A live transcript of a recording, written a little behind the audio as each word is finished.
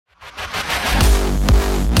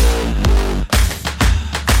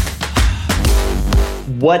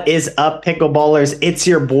What is up, Pickleballers? It's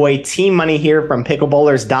your boy Team Money here from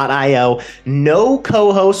pickleballers.io. No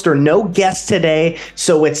co-host or no guest today,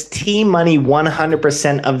 so it's Team Money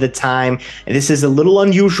 100% of the time. And this is a little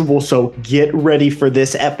unusual, so get ready for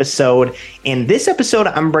this episode. In this episode,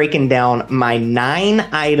 I'm breaking down my 9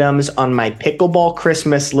 items on my Pickleball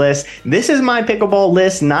Christmas list. This is my Pickleball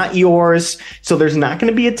list, not yours, so there's not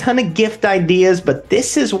going to be a ton of gift ideas, but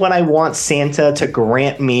this is what I want Santa to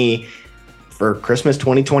grant me for Christmas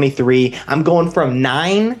 2023. I'm going from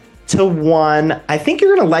 9 to 1. I think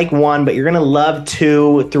you're going to like 1, but you're going to love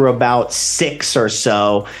 2 through about 6 or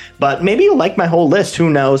so. But maybe you'll like my whole list.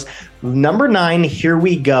 Who knows? Number 9, here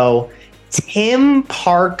we go. Tim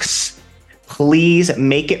Parks, please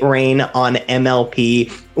make it rain on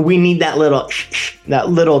MLP. We need that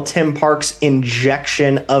little Tim Parks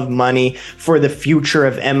injection of money for the future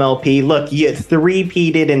of MLP. Look, you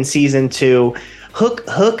three-peated in season 2.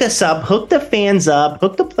 Hook us up, hook the fans up,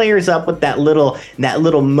 hook the players up with that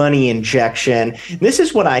little money injection. This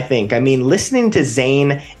is what I think. I mean, listening to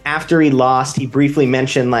Zane after he lost, he briefly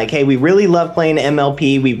mentioned like, hey, we really love playing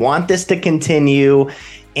MLP. We want this to continue.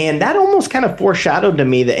 And that almost kind of foreshadowed to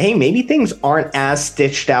me that, hey, maybe things aren't as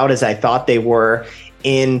stitched out as I thought they were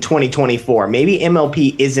in 2024. Maybe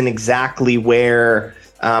MLP isn't exactly where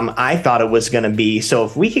I thought it was going to be. So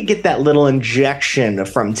if we could get that little injection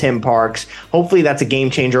from Tim Parks, hopefully that's a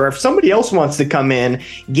game changer. Or if somebody else wants to come in,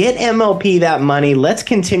 get MLP that money. Let's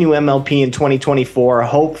continue MLP in 2024.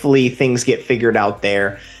 Hopefully things get figured out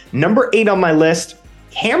there. Number 8 on my list,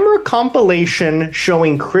 camera compilation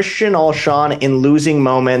showing Christian Alshon in losing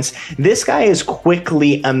moments. This guy is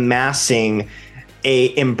quickly amassing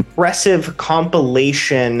a impressive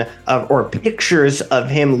compilation of or pictures of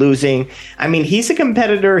him losing. I mean, he's a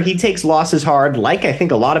competitor. He takes losses hard, like I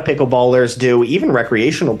think a lot of pickleballers do, even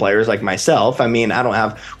recreational players like myself. I mean, I don't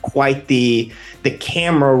have quite the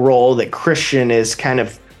camera roll that Christian is kind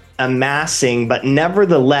of amassing, but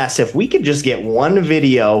nevertheless, if we could just get one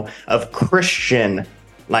video of Christian,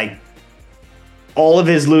 like all of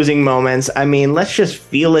his losing moments, I mean, let's just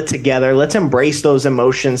feel it together. Let's embrace those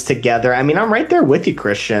emotions together. I mean, I'm right there with you,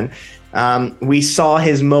 Christian. We saw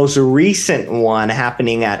his most recent one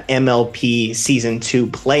happening at MLP Season 2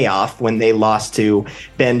 playoff when they lost to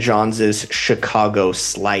Ben Johns' Chicago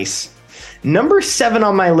Slice. Number 7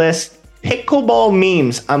 on my list, pickleball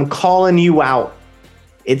memes. I'm calling you out.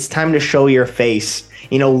 It's time to show your face.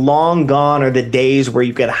 You know, long gone are the days where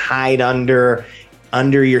you could hide under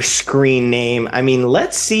your screen name. I mean,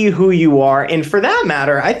 let's see who you are. And for that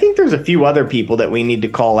matter, I think there's a few other people that we need to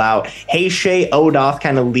call out. Hey, Shay Odoff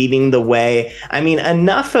kind of leading the way. I mean,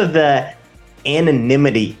 enough of the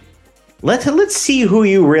anonymity. Let's see who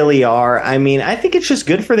you really are. I mean, I think it's just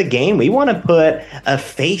good for the game. We want to put a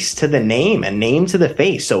face to the name, a name to the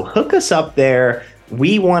face. So hook us up there.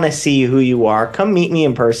 We want to see who you are. Come meet me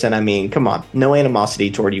in person. I mean, come on. No animosity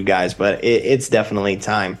toward you guys, but it's definitely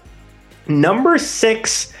time. Number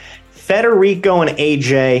 6, Federico and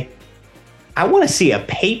AJ. I want to see a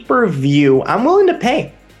pay-per-view. I'm willing to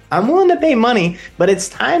pay. I'm willing to pay money, but it's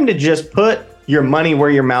time to just put your money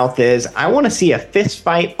where your mouth is. I want to see a fist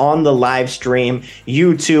fight on the live stream,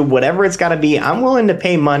 YouTube, whatever it's got to be. I'm willing to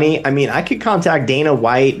pay money. I mean, I could contact Dana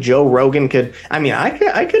White, Joe Rogan could. I mean, I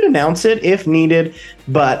could announce it if needed,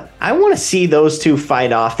 but I want to see those two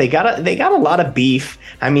fight off. They got a lot of beef.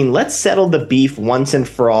 I mean, let's settle the beef once and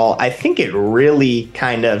for all. I think it really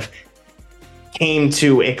kind of came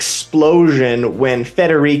to explosion when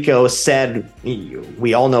Federico said,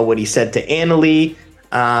 we all know what he said to Annalie.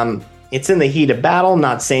 It's in the heat of battle,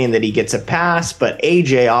 not saying that he gets a pass, but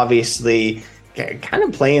AJ obviously kind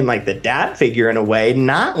of playing like the dad figure in a way,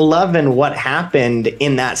 not loving what happened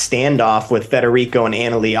in that standoff with Federico and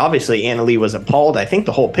Annalie. Obviously, Annalie was appalled. I think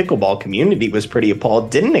the whole pickleball community was pretty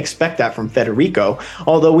appalled. Didn't expect that from Federico,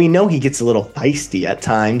 although we know he gets a little feisty at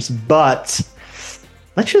times. But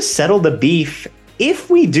let's just settle the beef. If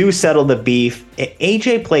we do settle the beef,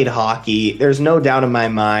 AJ played hockey. There's no doubt in my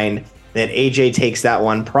mind that AJ takes that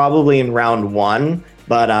one probably in round 1.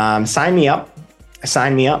 But sign me up.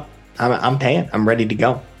 Sign me up. I'm paying. I'm ready to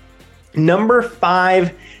go. Number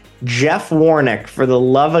 5, Jeff Warnick, for the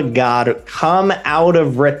love of God, come out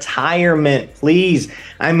of retirement, please.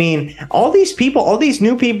 I mean, all these people, all these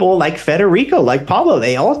new people like Federico, like Pablo,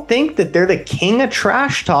 they all think that they're the king of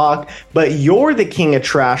trash talk, but you're the king of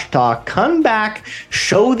trash talk. Come back,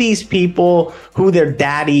 show these people who their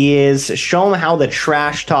daddy is, show them how the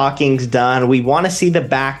trash talking's done. We want to see the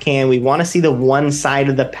backhand. We want to see the one side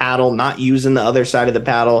of the paddle, not using the other side of the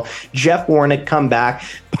paddle. Jeff Warnick, come back.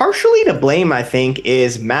 Partially to blame, I think,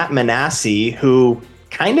 is Matt Manassi, who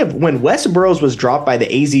kind of when Wes Burrows was dropped by the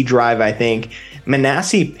AZ Drive, I think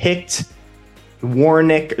Manassi picked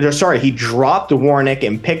Warnick. He dropped Warnick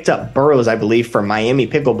and picked up Burrows, I believe, for Miami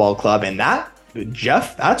Pickleball Club, and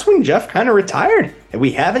that's when Jeff kind of retired.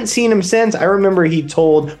 We haven't seen him since. I remember he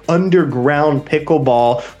told Underground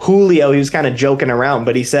Pickleball Julio, he was kind of joking around,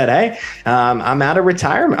 but he said, "Hey, I'm out of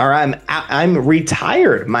retirement, or I'm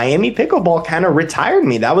retired. Miami Pickleball kind of retired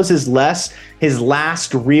me." That was his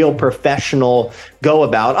last real professional go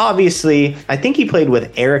about. Obviously, I think he played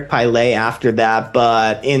with Eric Pile after that,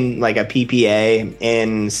 but in like a PPA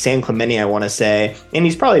in San Clemente, I want to say, and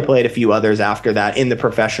he's probably played a few others after that in the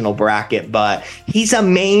professional bracket, but he's a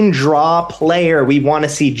main draw player. We want to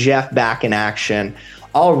see Jeff back in action.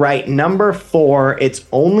 All right, number 4, it's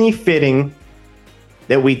only fitting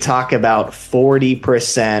that we talk about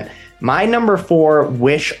 40%. My number 4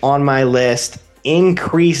 wish on my list,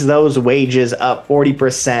 increase those wages up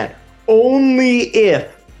 40% only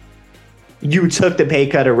if you took the pay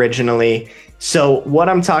cut originally. So what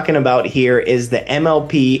I'm talking about here is the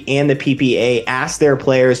MLP and the PPA ask their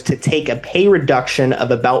players to take a pay reduction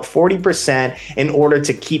of about 40% in order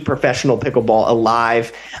to keep professional pickleball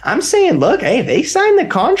alive. I'm saying, look, hey, they signed the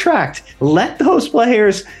contract. Let those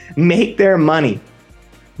players make their money.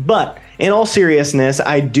 But in all seriousness,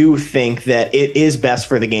 I do think that it is best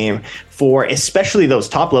for the game for especially those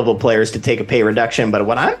top level players to take a pay reduction. But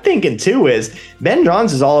what I'm thinking too is Ben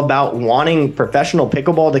Johns is all about wanting professional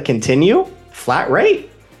pickleball to continue. Flat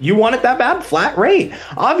rate. You want it that bad? Flat rate.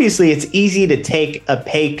 Obviously, it's easy to take a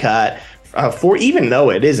pay cut for, even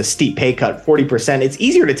though it is a steep pay cut, 40%. It's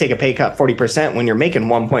easier to take a pay cut 40% when you're making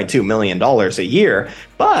 $1.2 million a year.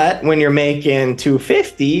 But when you're making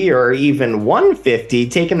 $250 or even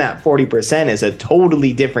 $150, taking that 40% is a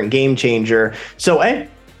totally different game changer. So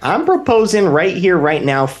I'm proposing right here, right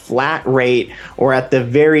now, flat rate, or at the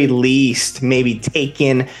very least, maybe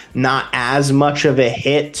taking not as much of a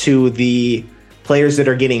hit to the players that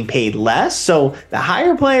are getting paid less. So the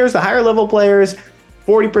higher players, the higher level players,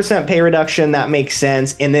 40% pay reduction, that makes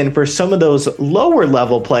sense. And then for some of those lower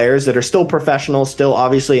level players that are still professional, still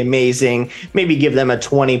obviously amazing, maybe give them a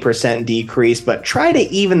 20% decrease, but try to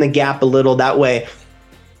even the gap a little. That way,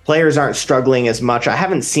 players aren't struggling as much. I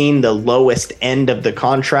haven't seen the lowest end of the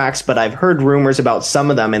contracts, but I've heard rumors about some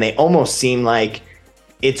of them, and they almost seem like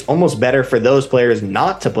it's almost better for those players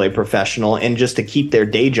not to play professional and just to keep their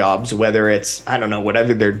day jobs, whether it's, I don't know,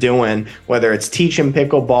 whatever they're doing, whether it's teaching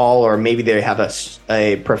pickleball or maybe they have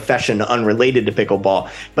a profession unrelated to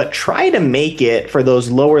pickleball. But try to make it for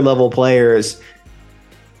those lower level players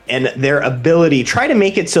and their ability, try to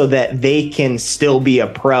make it so that they can still be a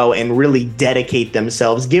pro and really dedicate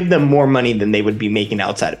themselves, give them more money than they would be making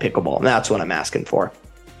outside of pickleball. And that's what I'm asking for.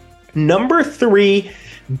 Number 3,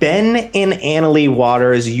 Ben and Annalie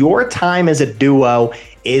Waters, your time as a duo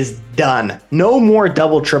is done. No more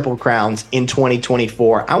double triple crowns in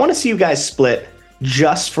 2024. I want to see you guys split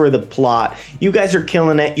just for the plot. You guys are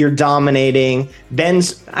killing it. You're dominating.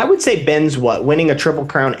 I would say Ben's winning a triple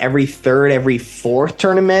crown every third, every fourth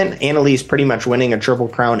tournament. Annalie's pretty much winning a triple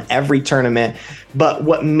crown every tournament. But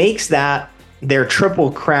what makes that their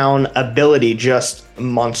triple crown ability just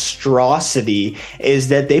monstrosity is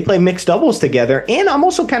that they play mixed doubles together. And I'm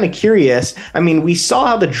also kind of curious. I mean, we saw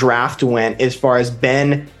how the draft went as far as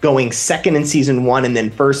Ben going second in season 1 and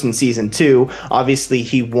then first in season 2. Obviously,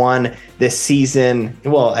 he won this season.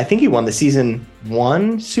 Well, I think he won the season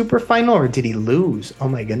 1 super final, or did he lose? Oh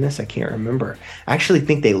my goodness, I can't remember. I actually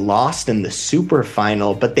think they lost in the super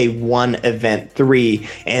final, but they won event 3.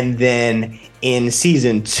 And then in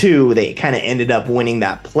season 2, they kind of ended up winning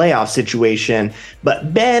that playoff situation.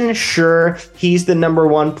 But Ben, sure, he's the number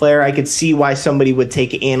 1 player. I could see why somebody would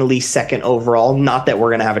take Annalie second overall. Not that we're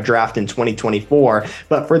going to have a draft in 2024,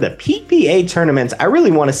 but for the PPA tournaments, I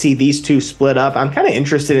really want to see these two split up. I'm kind of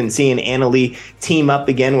interested in seeing Annalie team up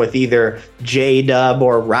again with either J-Dub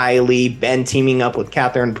or Riley, Ben teaming up with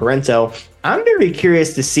Catherine Parento. I'm very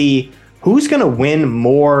curious to see who's going to win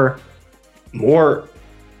more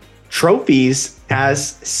trophies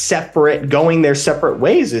as going their separate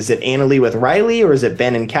ways. Is it Annalie with Riley, or is it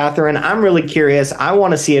Ben and Catherine? I'm really curious. I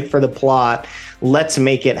want to see it for the plot. Let's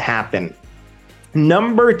make it happen.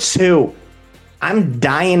 Number 2, I'm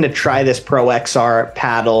dying to try this Pro XR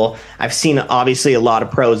paddle. I've seen obviously a lot of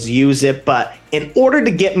pros use it, but in order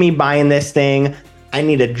to get me buying this thing, I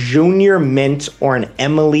need a Junior Mint or an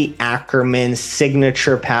Emily Ackerman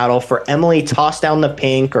signature paddle. For Emily, toss down the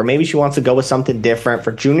pink, or maybe she wants to go with something different.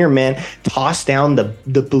 For Junior Mint, toss down the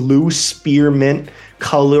blue spearmint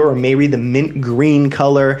color, or maybe the mint green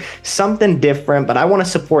color, something different. But I want to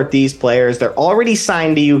support these players. They're already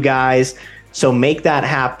signed to you guys. So make that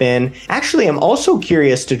happen. Actually, I'm also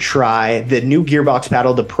curious to try the new Gearbox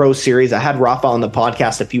paddle, the Pro Series. I had Rafa on the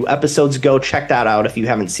podcast a few episodes ago. Check that out if you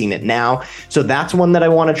haven't seen it now. So that's one that I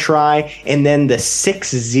want to try. And then the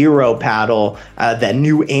 6-0 paddle, that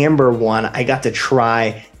new Amber one, I got to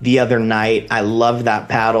try the other night. I love that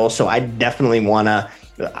paddle. So I definitely want to.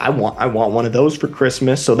 I want one of those for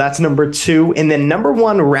Christmas. So that's number 2. And then number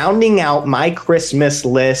 1, rounding out my Christmas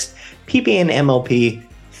list, PPA and MLP.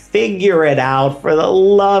 Figure it out for the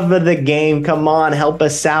love of the game. Come on, help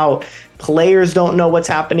us out. Players don't know what's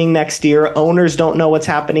happening next year. Owners don't know what's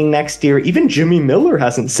happening next year. Even Jimmy Miller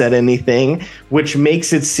hasn't said anything, which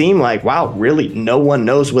makes it seem like, wow, really, no one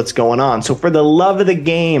knows what's going on. So for the love of the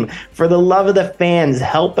game, for the love of the fans,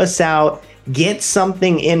 help us out. Get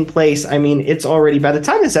something in place. I mean, it's already, by the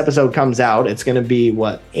time this episode comes out, it's going to be,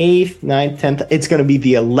 8th, 9th, 10th? It's going to be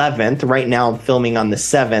the 11th. Right now, I'm filming on the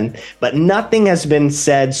 7th, but nothing has been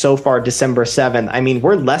said so far December 7th. I mean,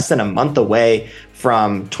 we're less than a month away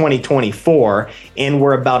from 2024, and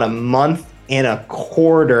we're about a month and a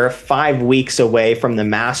quarter, 5 weeks away from the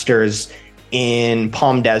Masters in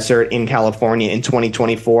Palm Desert in California in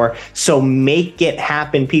 2024. So make it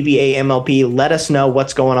happen, PPA, MLP. Let us know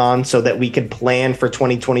what's going on so that we can plan for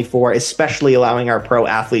 2024, especially allowing our pro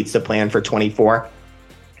athletes to plan for 24.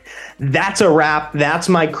 That's a wrap. That's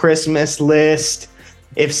my Christmas list.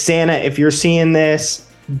 If Santa, if you're seeing this,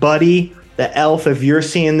 buddy, the elf, if you're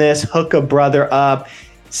seeing this, hook a brother up,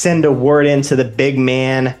 send a word into the big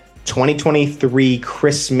man. 2023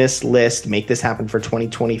 Christmas list. Make this happen for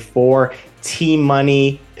 2024. Team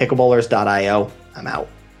Money, pickleballers.io. I'm out.